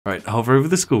Right, hover over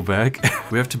the school bag.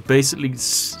 We have to basically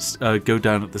go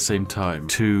down at the same time.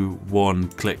 2, 1,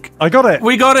 click. I got it!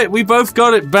 We got it! We both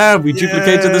got it! Bam! We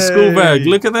duplicated the school bag.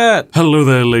 Look at that! Hello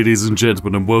there, ladies and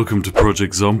gentlemen, and welcome to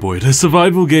Project Zomboid, a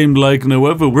survival game like no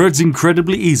other, where it's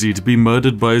incredibly easy to be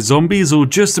murdered by zombies or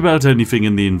just about anything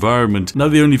in the environment. Now,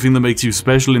 the only thing that makes you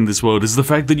special in this world is the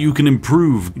fact that you can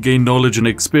improve, gain knowledge and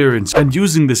experience, and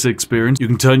using this experience, you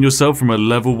can turn yourself from a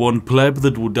level 1 pleb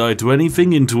that will die to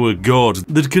anything into a god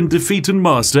that can defeat and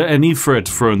master any threat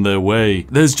thrown their way.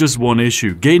 There's just one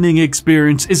issue. Gaining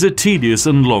experience is a tedious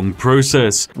and long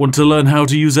process. Want to learn how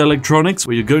to use electronics?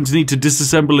 Well, you're going to need to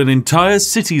disassemble an entire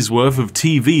city's worth of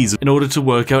TVs in order to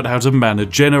work out how to man a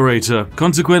generator.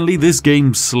 Consequently, this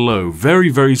game's slow. Very,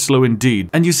 very slow indeed.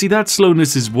 And you see, that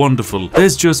slowness is wonderful.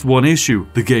 There's just one issue.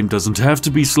 The game doesn't have to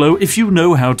be slow if you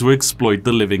know how to exploit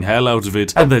the living hell out of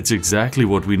it. And that's exactly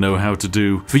what we know how to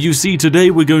do. For you see,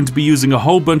 today we're going to be using a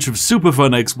whole bunch of super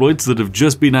fun exploits that have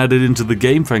just been added into the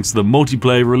game thanks to the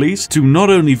multiplayer release to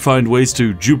not only find ways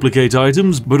to duplicate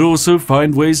items, but also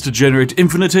find ways to generate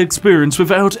infinite experience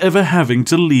without ever having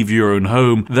to leave your own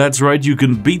home. That's right, you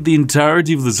can beat the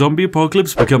entirety of the zombie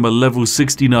apocalypse, become a level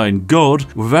 69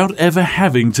 god, without ever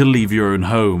having to leave your own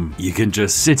home. You can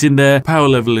just sit in there, power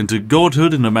level into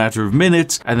godhood in a matter of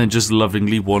minutes, and then just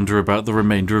lovingly wander about the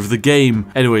remainder of the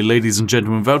game. Anyway, ladies and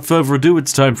gentlemen, without further ado,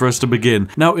 it's time for us to begin.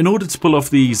 Now, in order to pull off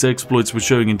these exploits we're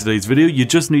showing in today's video, you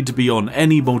just need to be on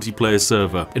any multiplayer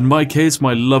server. In my case,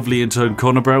 my lovely intern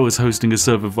Connorbrow is hosting a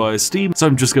server via Steam, so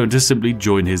I'm just going to simply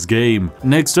join his game.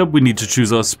 Next up, we need to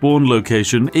choose our spawn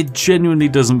location. It genuinely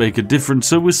doesn't make a difference,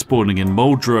 so we're spawning in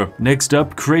Moldra. Next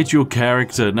up, create your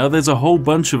character. Now, there's a whole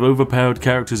bunch of overpowered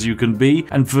characters you can be,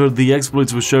 and for the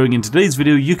exploits we're showing in today's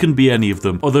video, you can be any of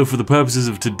them. Although for the purposes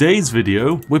of today's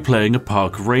video, we're playing a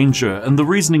park ranger, and the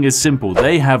reasoning is simple.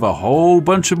 They have a whole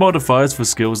bunch of modifiers for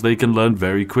skills they can learn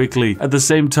very quickly. At the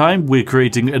same time, we're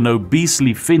creating an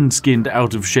obesely thin-skinned,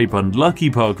 out-of-shape, unlucky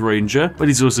park ranger, but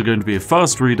he's also going to be a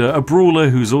fast reader, a brawler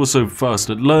who's also fast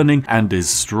at learning, and is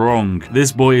strong.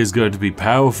 This boy is going to be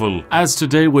powerful. As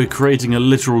today we're creating a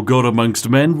literal god amongst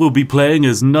men, we'll be playing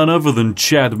as none other than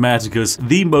Chadmaticus,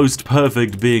 the most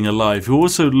perfect being alive, who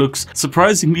also looks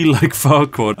surprisingly like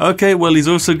Farquaad. Okay, well, he's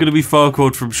also going to be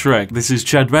Farquaad from Shrek. This is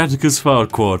Chadmaticus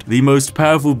Farquaad, the most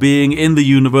powerful being in the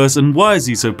universe, and why is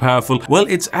he so powerful? Well,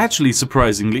 it's actually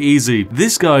surprisingly easy.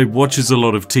 This guy watches a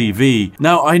lot of TV.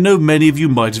 Now, I know many of you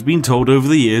might have been told over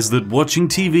the years that watching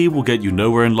TV will get you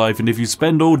nowhere in life, and if you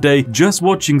spend all day just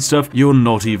watching stuff, you're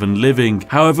not even living.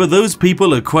 However, those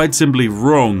people are quite simply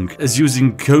wrong, as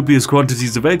using copious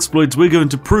quantities of exploits, we're going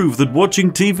to prove that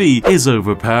watching TV is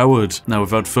overpowered. Now,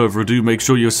 without further ado, make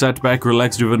sure you're sat back,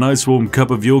 relaxed with a nice warm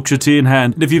cup of Yorkshire tea in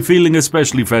hand, and if you're feeling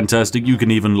especially fantastic, you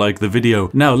can even like the video.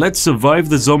 Now, let's survive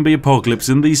the zombie apocalypse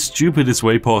in the stupidest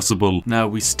way possible. Now,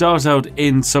 we start out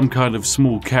in some kind of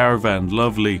small caravan.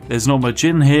 Lovely. There's not much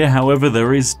in here, however,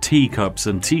 there is teacups,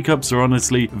 and teacups are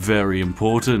honestly very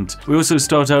important. We also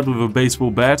start out with a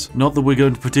baseball bat. Not that we're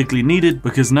going to particularly need it,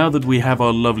 because now that we have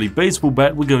our lovely baseball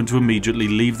bat, we're going to immediately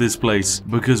leave this place,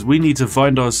 because we need to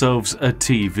find ourselves a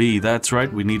TV. That's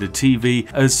right, we need a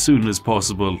TV as soon as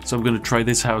possible. So I'm going to try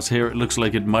this house here. It looks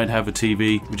like it might have a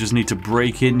TV. We just need to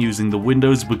break in using the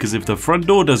windows, because if the front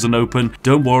door doesn't open,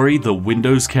 don't worry, the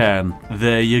windows can.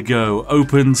 There you go.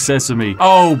 Open sesame.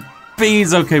 Oh,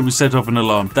 bees! Okay, we set off an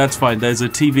alarm. That's fine. There's a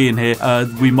TV in here.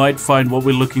 We might find what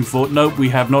we're looking for. Nope, we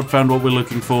have not found what we're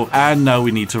looking for. And now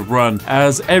we need to run,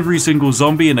 as every single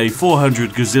zombie in a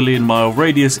 400 gazillion mile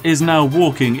radius is now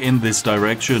walking in this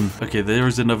direction. Okay, there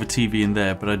is another TV in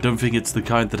there, but I don't think it's the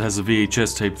kind that has a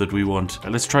VHS tape that we want.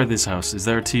 Let's try this house. Is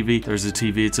there a TV? There's a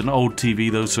TV. It's an old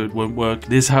TV though, so it won't work.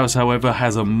 This house, however,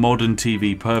 has a modern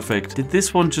TV. Perfect. Did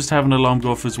this one just have an alarm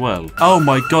go off as well? Oh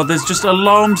my god, there's just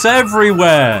alarms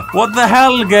everywhere! What the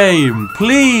hell, game?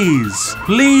 Please!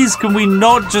 Please, can we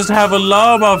not just have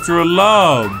alarm after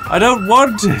alarm? I don't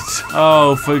want it!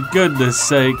 Oh, for goodness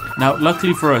sake. Now,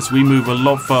 luckily for us, we move a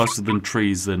lot faster than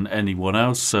trees than anyone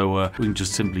else, so we can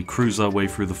just simply cruise our way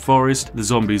through the forest. The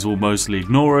zombies will mostly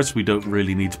ignore us. We don't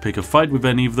really need to pick a fight with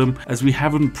any of them, as we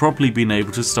haven't properly been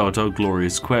able to start our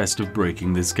glorious quest of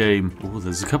breaking this game. Oh,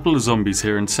 there's a couple of zombies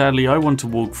here, and sadly, I want to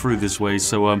walk through this way,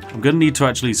 so I'm going to need to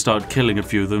actually start killing a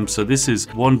few of them. So this is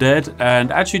one dead. bed,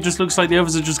 and actually it just looks like the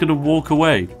others are just going to walk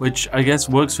away, which I guess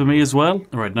works for me as well.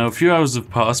 Alright, now a few hours have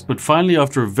passed, but finally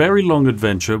after a very long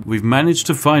adventure, we've managed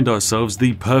to find ourselves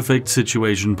the perfect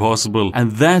situation possible,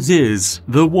 and that is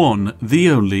the one, the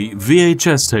only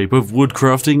VHS tape of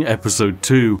Woodcrafting Episode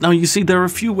 2. Now you see, there are a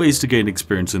few ways to gain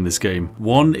experience in this game.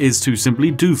 One is to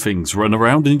simply do things, run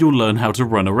around and you'll learn how to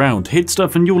run around, hit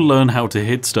stuff and you'll learn how to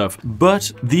hit stuff.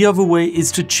 But the other way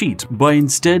is to cheat by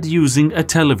instead using a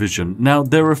television. Now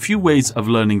there are a few ways of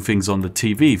learning things on the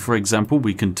TV. For example,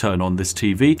 we can turn on this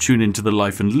TV, tune into the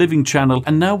Life and Living channel,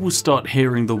 and now we'll start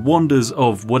hearing the wonders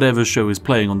of whatever show is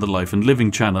playing on the Life and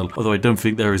Living channel, although I don't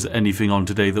think there is anything on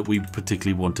today that we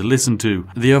particularly want to listen to.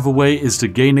 The other way is to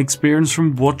gain experience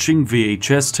from watching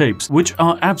VHS tapes, which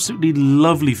are absolutely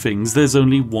lovely things. There's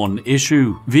only one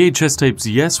issue. VHS tapes,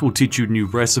 yes, will teach you new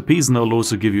recipes and they'll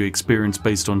also give you experience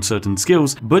based on certain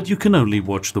skills, but you can only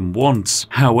watch them once.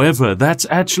 However, that's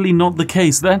actually not the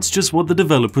case. That's just what the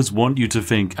developers want you to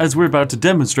think, as we're about to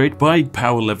demonstrate by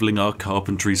power leveling our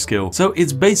carpentry skill. So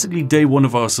it's basically day one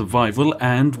of our survival,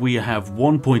 and we have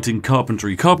 1 point in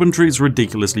carpentry. Carpentry is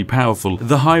ridiculously powerful.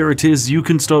 The higher it is, you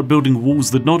can start building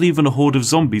walls that not even a horde of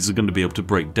zombies are going to be able to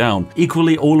break down.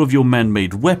 Equally, all of your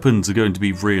man-made weapons are going to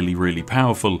be really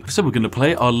powerful. So we're going to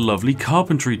play our lovely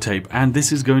carpentry tape, and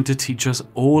this is going to teach us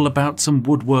all about some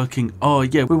woodworking. Oh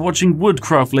yeah, we're watching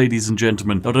Woodcraft, ladies and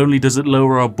gentlemen. Not only does it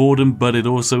lower our boredom, but it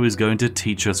also is going to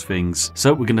teach us things.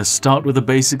 So we're going to start with the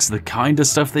basics, the kind of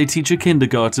stuff they teach at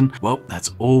kindergarten. Well,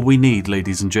 that's all we need,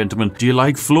 ladies and gentlemen. Do you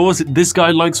like floors? This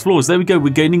guy likes floors. There we go. We're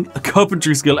gaining a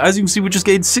carpentry skill. As you can see, we just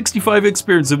gained 65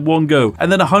 experience in one go,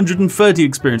 and then 130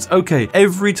 experience. Okay,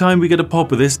 every time we get a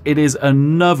pop of this, it is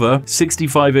another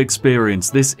 65 experience.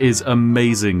 This is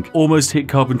amazing. Almost hit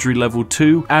carpentry level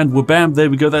 2, and we're bam, there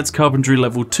we go. That's carpentry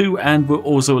level 2, and we're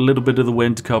also a little bit of the way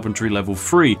into carpentry level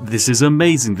 3. This is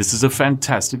amazing. This is a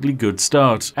fantastically good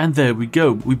start. And there we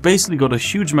go. We basically got a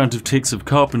huge amount of ticks of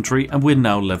carpentry, and we're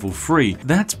now level 3.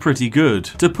 That's pretty good.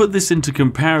 To put this into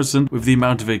comparison with the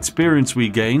amount of experience we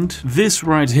gained, this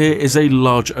right here is a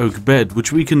large oak bed,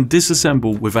 which we can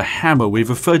disassemble with a hammer. We have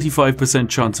a 35%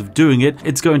 chance of doing it.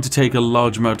 It's going to take a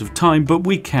large amount of time, but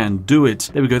we can do it.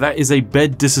 There we go. That is a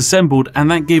bed disassembled, and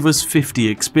that gave us 50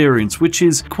 experience, which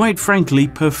is quite frankly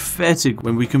pathetic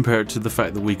when we compare it to the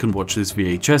fact that we can watch this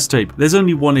VHS tape. There's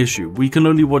only one issue. We can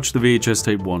only watch the VHS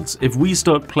tape once. If we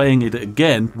start playing it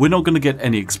again, we're not going to get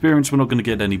any experience. We're not going to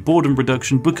get any boredom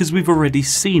reduction because we've already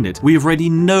seen it. We already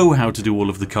know how to do all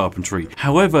of the carpentry.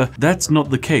 However, that's not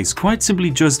the case. Quite simply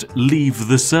just leave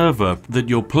the server that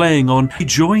you're playing on,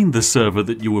 join the server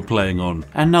that you were playing on.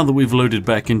 And now that we've loaded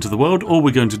back into the world, all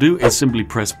we're going to do is simply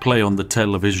press play on the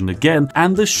television again,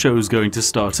 and the show's going to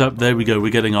start up. There we go.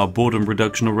 We're getting our boredom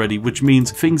reduction already, which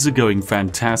means things are going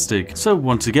fantastic. So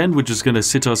once again, we're just going to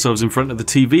sit ourselves in front of the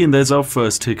TV, and there's our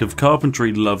first tick of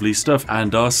carpentry. Lovely stuff.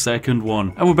 And our second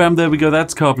one. And bam, there we go.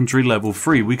 That's carpentry level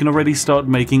 3. We can already start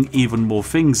making even more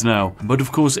things now. But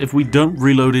of course, if we don't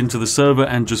reload into the server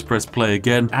and just press play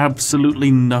again,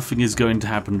 absolutely nothing is going to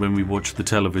happen when we watch the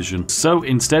television. So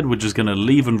instead, we're just going to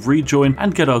leave and rejoin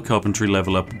and get our carpentry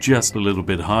level up just a little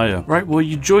bit higher. Right, well,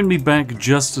 you joined me back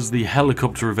just as the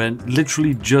helicopter event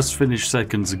literally just finished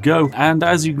seconds ago, and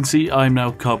as you can see, I'm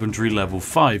now carpentry level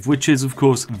 5, which is of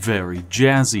course very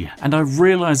jazzy. And I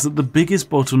realized that the biggest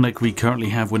bottleneck we currently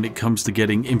have when it comes to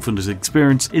getting infinite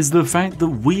experience is the fact that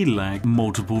we lack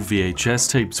multiple VHS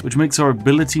tapes, which makes our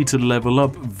ability to level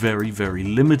up very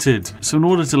limited. So in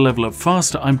order to level up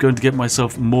faster, I'm going to get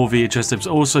myself more VHS tapes.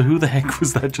 Also, who the heck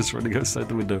was that just running outside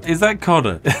the window? Is that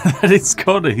Connor? That is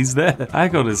Connor. He's there.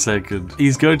 Hang on a second.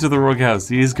 He's going to the wrong house.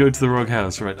 He is going to the wrong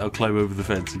house. Right, I'll climb over the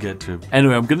fence and get to him.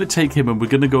 Anyway, I'm going to take him and we're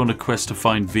going to go on a quest to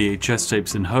find VHS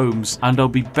tapes in homes, and I'll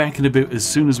be back in a bit as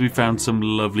soon as we found some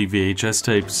lovely VHS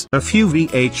tapes. A few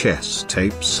VHS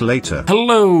tapes later.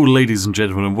 Hello, ladies and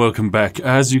gentlemen, and welcome back.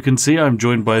 As you can see, I'm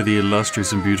joined by the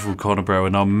illustrious and beautiful Connor Brow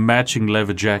in our matching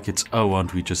leather jackets. Oh,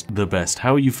 aren't we just the best?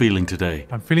 How are you feeling today?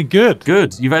 I'm feeling good.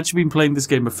 Good. You've actually been playing this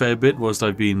game a fair bit whilst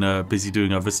I've been busy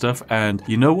doing other stuff, and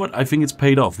you know what? I think it's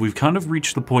paid off. We've kind of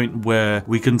reached the point where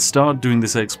we can start doing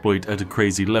this exploit at a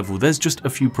crazy level. There's just a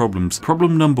few problems.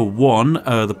 Problem number one,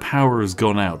 the power has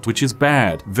gone out, which is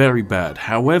bad. Very bad.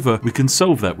 However, we can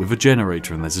solve that with a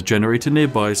generator, and there's a generator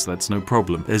nearby, so that's no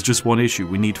problem. There's just one issue.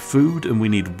 We need food and we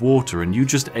need water, and you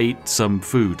just ate some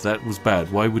food. That was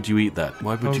bad. Why would you eat that?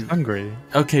 Why would you? Hungry.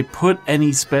 Okay, put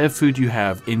any spare food you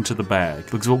have into the bag,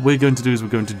 because what we're going to do is we're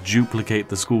going to duplicate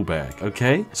the school bag,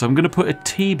 okay? So I'm going to put a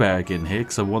tea bag in here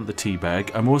because I want the tea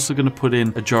bag. I'm also going to put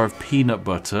in a jar of peanut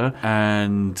butter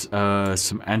and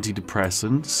some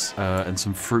antidepressants and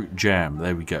some fruit jam.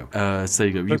 There we go. So there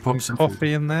you go. You pop some coffee food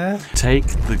in there. there. Take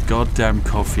the goddamn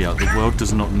coffee out. The world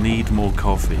does not need more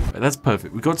coffee. That's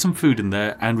perfect. We've got some food in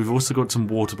there, and we've also got some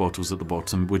water bottles at the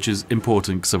bottom, which is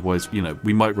important because otherwise, you know,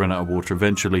 we might run out of water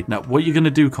eventually. Now, what you're going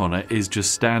to do, Connor, is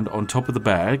just stand on top of the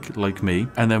bag, like me,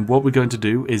 and then what we're going to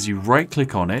do is you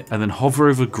right-click on it, and then hover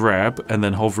over grab, and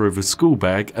then hover over school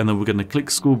bag, and then we're going to click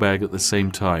school bag at the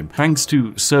same time. Thanks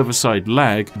to server-side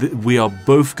lag, we are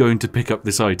both going to pick up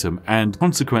this item, and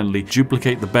consequently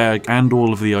duplicate the bag and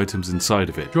all of the items inside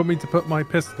of it. Do you want me to put my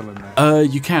pistol in there?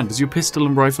 You can. Does your pistol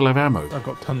and rifle have ammo? I've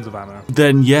got tons of ammo.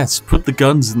 Then yes, put the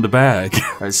guns in the bag.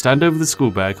 Right, stand over the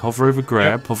school bag, hover over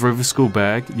grab, hover over school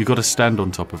bag. You got to stand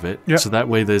on top of it. So that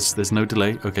way there's no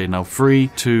delay. Okay, now 3,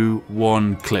 2,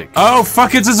 1, click. Oh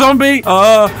fuck, it's a zombie!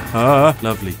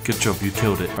 Lovely. Good job, you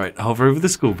killed it. Right, hover over the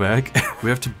school bag. We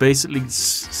have to basically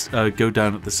go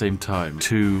down at the same time.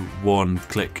 2, 1,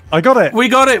 click. I got it! We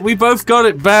got it! We both got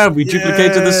it! Bam! We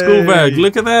duplicated the school bag.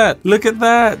 Look at that! Look at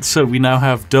that! So we now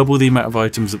have double the amount of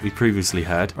items that we previously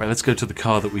had. Right, let's go to the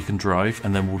car that we can drive,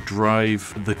 and then we'll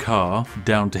drive the car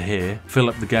down to here, fill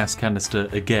up the gas canister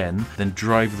again, then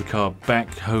drive the car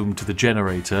back home to the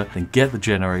generator, then get the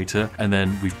generator, and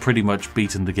then we've pretty much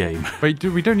beaten the game. Wait,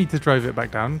 we don't need to drive it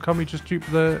back down. Can't we just dupe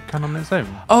the can on its own?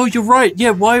 Oh, you're right.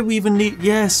 Yeah, why we even need...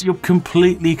 Yes, you're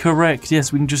completely correct.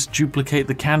 Yes, we can just duplicate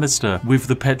the canister with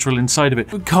the petrol inside of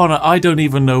it. Connor, I don't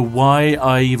even know why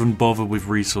I even bother with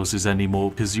resources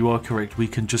anymore, because you are correct. We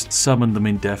can just summon them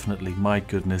indefinitely. My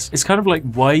goodness. It's kind of like,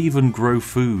 why even grow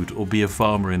food or be a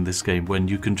farmer in this game when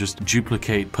you can just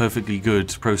duplicate perfectly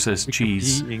good processed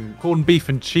cheese? Eating corned beef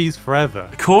and cheese forever.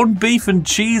 Corned beef and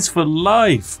cheese for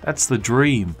life. That's the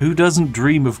dream. Who doesn't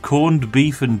dream of corned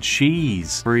beef and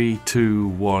cheese? 3, 2,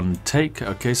 1, take.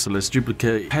 Okay, so let's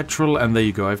duplicate petrol, and there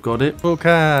you go. I've got it. Full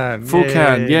can. Full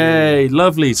can. Yay.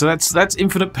 Lovely. So that's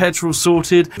infinite petrol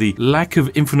sorted. The lack of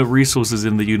infinite resources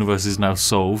in the universe is now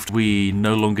solved. We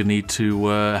no longer need to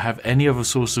have any other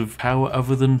source of power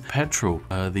other than petrol.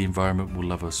 The environment will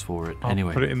love us for it.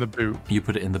 Anyway, put it in the boot. You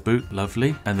put it in the boot.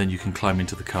 Lovely. And then you can climb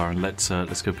into the car, and let's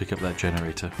go pick up that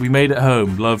generator. We made it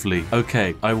home. Lovely.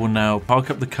 Okay, I will now park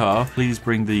up the car. Please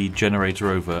bring the generator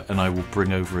over, and I will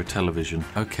bring over a television.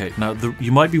 Okay, now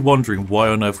you might be wondering why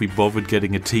on earth we bothered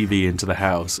getting a TV into the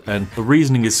house, and the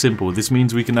reasoning is simple. This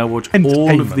means we can now watch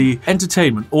all of the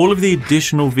entertainment, all of the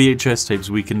additional VHS tapes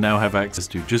we can now have access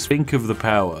to. Just think of the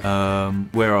power.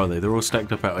 Where are they? They're all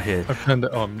stacked up out here. I've turned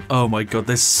it on. Oh my god,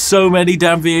 there's so many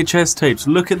damn VHS tapes.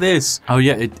 Look at this. Oh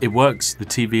yeah, it works. The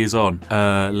TV is on.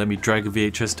 Let me drag a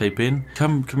VHS tape in.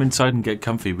 Come inside and get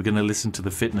comfy. We're gonna listen to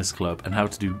the fitness club and how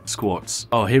to do squats.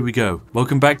 Oh, here we go.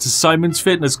 Welcome back to Simon's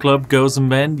Fitness Club, girls and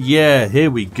men. Yeah, here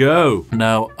we go.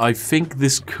 Now, I think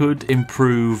this could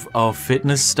improve our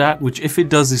fitness stat, which if it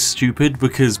does is stupid,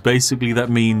 because basically that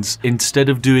means instead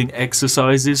of doing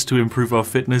exercises to improve our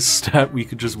fitness stat, we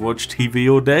could just watch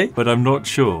TV all day, but I'm not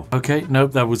sure. Okay,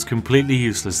 nope, that was completely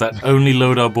useless. That only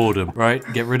lowered our boredom, right?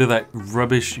 Get rid of that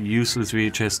rubbish, useless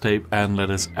VHS tape, and let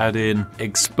us add in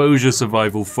exposure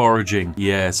survival foraging.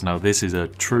 Yes, now this is a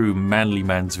true manly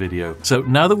man's video. So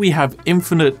now that we have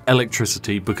infinite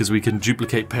electricity because we can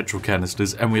duplicate petrol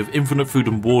canisters, and we have infinite food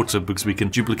and water because we can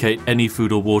duplicate any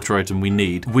food or water item we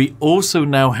need, we also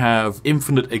now have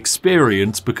infinite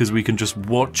experience because we can just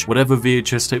watch whatever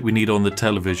VHS tape we need on the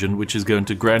television, which is going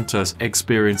to grant us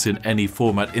experience in any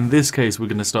format. In this case, we're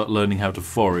going to start learning how to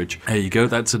forage. There you go.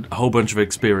 That's a whole bunch of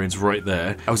experience right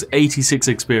there. I was 86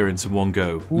 experience in one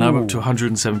go. Now I'm up to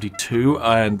 172,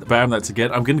 and bam, that's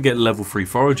again. I'm going to get level 3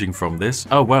 foraging from this.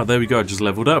 Oh wow, there we go. I just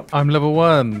leveled up. I'm level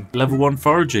 1. Level 1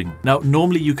 foraging. Now,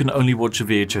 normally you can only watch a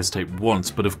VHS tape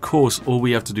once, but of course, all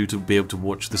we have to do to be able to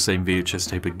watch the same VHS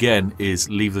tape again is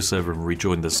leave the server and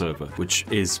rejoin the server, which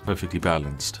is perfectly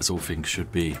balanced, as all things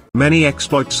should be. Many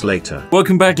exploits later.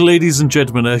 Welcome back, ladies and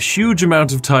gentlemen. A huge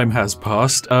amount of time has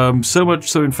passed. So much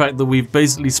so, in fact, that we've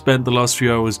basically spent the last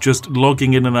few hours just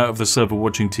logging in and out of the server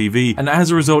watching TV, and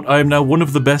as a result, I am now one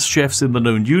of the best chefs in the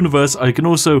known universe. I can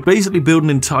also basically build an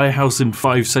entire house in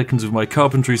 5 seconds with my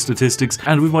carpentry statistics,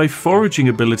 and with my foraging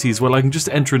abilities, well, I can just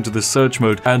enter into the search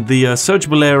mode, and the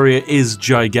searchable area is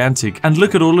gigantic. And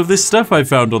look at all of this stuff I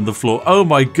found on the floor. Oh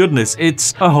my goodness,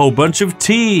 it's a whole bunch of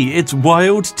tea. It's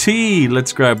wild tea.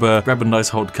 Let's grab a nice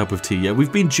hot cup of tea. Yeah,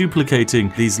 we've been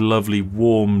duplicating these lovely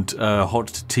warmed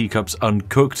hot teacups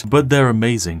uncooked, but they're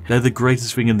amazing. They're the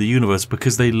greatest thing in the universe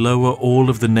because they lower all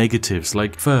of the negatives,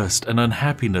 like thirst and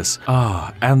unhappiness.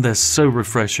 And they're so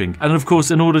refreshing. And of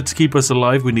course, in order to keep us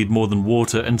alive, we need more than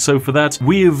water, and so for that,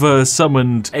 we've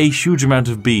summoned a huge amount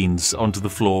of beans onto the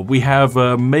floor. We have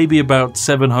maybe about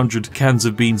 700 cans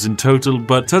of beans in total,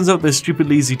 but turns out they're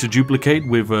stupidly easy to duplicate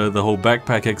with the whole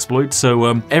backpack exploit,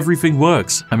 so everything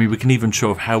works. I mean, we can even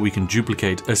show off how we can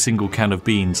duplicate a single can of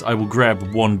beans. I will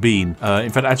grab 1 bean. In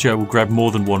fact, actually, I will grab more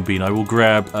than 1 bean. I will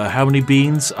grab, how many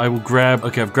beans? I will grab,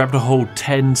 okay, I've grabbed a whole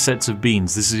 10 sets of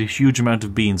beans. This is a huge amount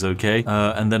of beans, okay?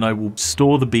 And then I will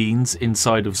store the beans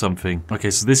inside of something. Okay,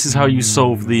 so this is how you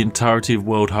solve the entirety of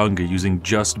world hunger using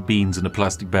just beans in a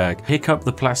plastic bag. Pick up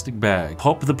the plastic bag.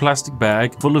 Pop the plastic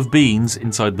bag full of beans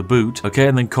inside the boot. Okay,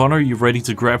 and then Connor, you ready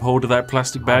to grab hold of that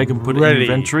plastic bag and put it in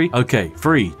inventory? Okay,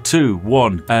 3, 2,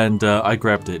 1. And I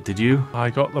grabbed it. Did you?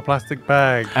 I got the plastic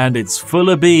bag. And it's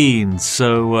full of beans.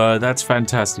 So that's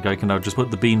fantastic. I can now just put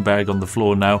the bean bag on the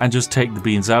floor now and just take the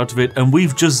beans out of it. And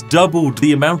we've just doubled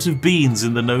the amount of beans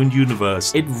in the known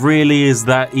universe. It really is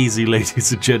that easy,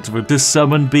 ladies and gentlemen, to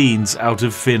summon beans out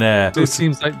of thin air. It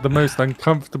seems like the most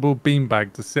uncomfortable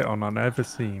beanbag to sit on I've ever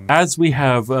seen. As we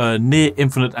have near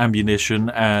infinite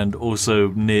ammunition and also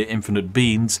near infinite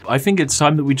beans, I think it's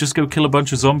time that we just go kill a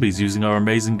bunch of zombies using our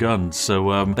amazing guns.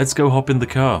 So let's go hop in the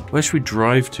car. Where should we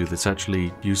drive to that's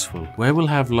actually useful? Where we'll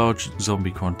have large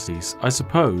zombie quantities? I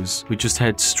suppose we just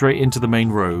head straight into the main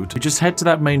road. We just head to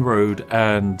that main road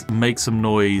and make some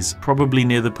noise, probably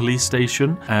near the police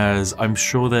station, as I'm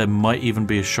sure there might even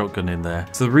be a shotgun in there.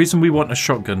 So the reason we want a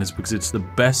shotgun is because it's the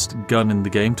best gun in the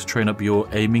game to train up your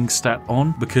aiming stat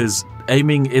on, because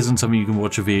aiming isn't something you can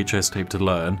watch a VHS tape to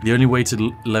learn. The only way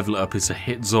to level it up is to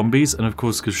hit zombies, and of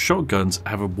course, because shotguns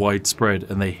have a wide spread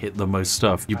and they hit the most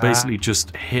stuff, you basically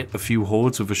just hit a few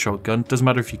hordes with a shotgun. Doesn't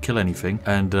matter if you kill anything,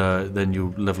 and then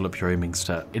you'll level up your aiming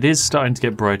stat. It is starting to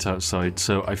get bright outside,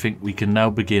 so I think we can now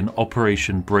begin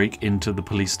Operation Break into the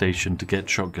police station to get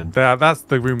shotgun. That's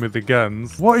the room with the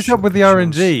guns. What is up with the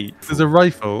RNG? There's a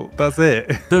rifle. That's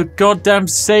it. The goddamn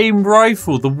same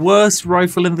rifle. The worst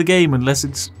rifle in the game, unless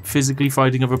it's physically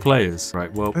fighting other players.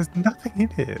 Right, well, there's nothing in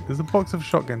here. There's a box of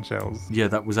shotgun shells. Yeah,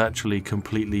 that was actually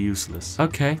completely useless.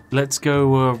 Okay, let's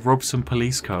go rob some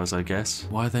police cars, I guess.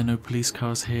 Why are there no police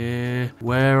cars here?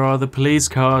 Where are the police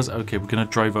cars? Okay, we're gonna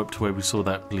drive up to where we saw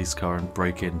that police car and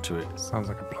break into it. Sounds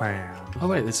like a plan. Oh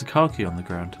wait, there's a car key on the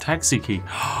ground. Taxi key.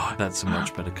 That's a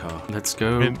much better car. Let's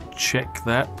go check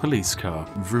that police car.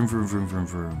 Vroom, vroom, vroom, vroom,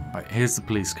 vroom. Right, here's the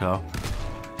police car.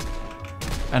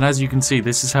 And as you can see,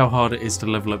 this is how hard it is to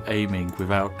level up aiming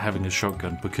without having a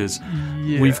shotgun, because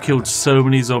we've killed so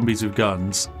many zombies with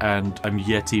guns, and I'm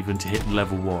yet even to hit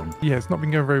level 1. Yeah, it's not been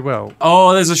going very well.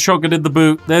 Oh, there's a shotgun in the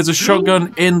boot. There's a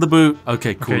shotgun in the boot.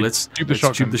 Okay, cool. Let's tube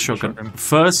the shotgun.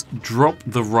 First, drop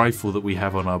the rifle that we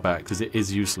have on our back, because it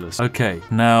is useless. Okay,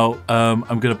 now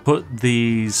I'm going to put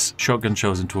these shotgun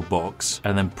shells into a box,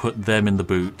 and then put them in the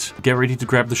boot. Get ready to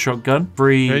grab the shotgun.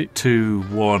 3, 2,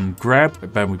 1,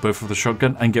 grab. Bam, we both have the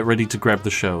shotgun. And get ready to grab the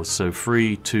shells. So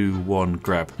 3, 2, 1,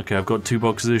 grab. Okay, I've got 2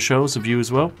 boxes of shells. Have you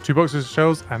as well? 2 boxes of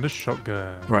shells and a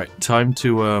shotgun. Right, time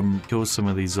to kill some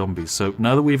of these zombies. So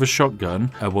now that we have a shotgun,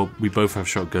 well, we both have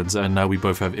shotguns, and now we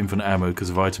both have infinite ammo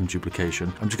because of item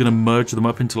duplication. I'm just going to merge them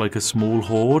up into like a small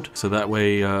horde, so that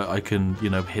way I can, you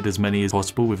know, hit as many as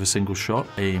possible with a single shot.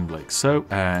 Aim like so,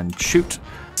 and shoot.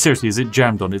 Seriously, is it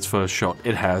jammed on its first shot?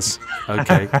 It has.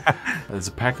 Okay. There's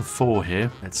a pack of 4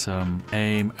 here. Let's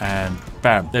aim and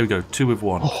bam. There we go. 2 with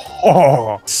 1.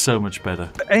 Oh, so much better.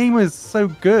 The aim is so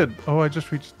good. Oh, I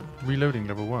just reached reloading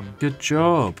level 1. Good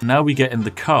job. Now we get in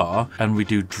the car and we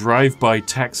do drive-by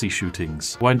taxi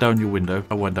shootings. Wind down your window.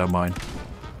 I'll wind down mine.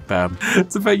 Bam.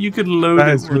 It's about you can load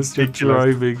it whilst you're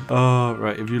driving. Oh,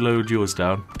 right. If you load yours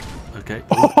down. Okay.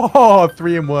 Oh,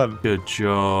 3 in 1. Good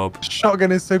job.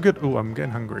 Shotgun is so good. Oh, I'm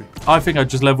getting hungry. I think I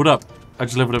just leveled up. I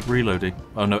just leveled up reloading.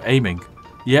 Oh no, aiming.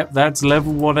 Yep, that's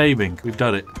level 1 aiming. We've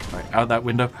done it. Right, out that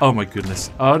window. Oh my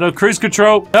goodness. Oh no, cruise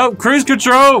control. No, cruise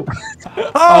control.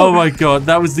 Oh my god,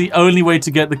 that was the only way to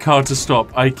get the car to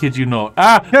stop. I kid you not.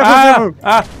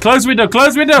 Close window,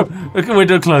 close window. Okay,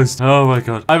 window closed. Oh my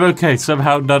god. I'm okay.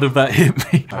 Somehow none of that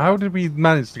hit me. How did we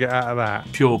manage to get out of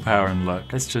that? Pure power and luck.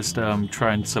 Let's just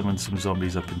try and summon some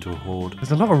zombies up into a horde.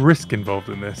 There's a lot of risk involved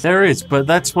in this. There is, but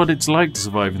that's what it's like to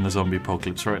survive in the zombie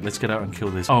apocalypse. Right, let's get out and kill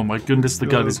this. Oh my goodness, the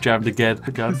gun is jammed again.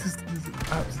 This is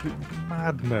absolute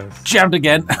madness. Jammed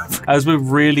again. As we're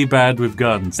really bad with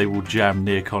guns, they will jam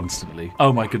near constantly.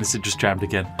 Oh my goodness, it just jammed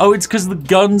again. Oh, it's because the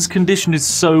gun's condition is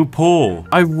so poor.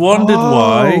 I wondered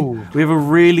why. We have a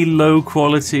really low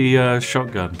quality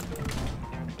shotgun.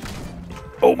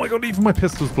 Oh my god, even my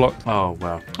pistol's blocked. Oh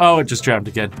wow. Oh, it just jammed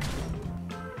again.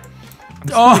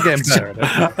 Oh, getting better at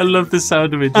it. I love the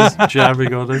sound of it just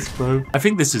jamming on us, bro. I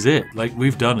think this is it. Like,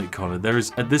 we've done it, Connor. There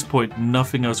is, at this point,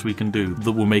 nothing else we can do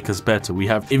that will make us better. We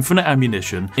have infinite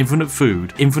ammunition, infinite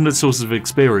food, infinite sources of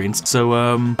experience. So,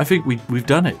 I think we've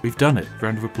done it. We've done it.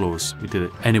 Round of applause. We did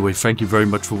it. Anyway, thank you very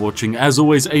much for watching. As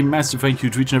always, a massive thank you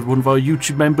to each and every one of our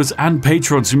YouTube members and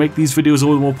patrons who make these videos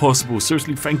all the more possible.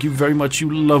 Seriously, thank you very much,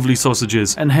 you lovely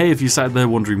sausages. And hey, if you sat there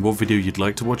wondering what video you'd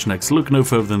like to watch next, look no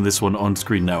further than this one on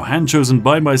screen now, hand-chosen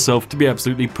by myself to be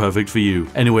absolutely perfect for you.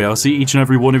 Anyway, I'll see each and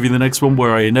every one of you in the next one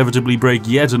where I inevitably break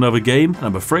yet another game, and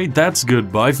I'm afraid that's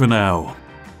goodbye for now.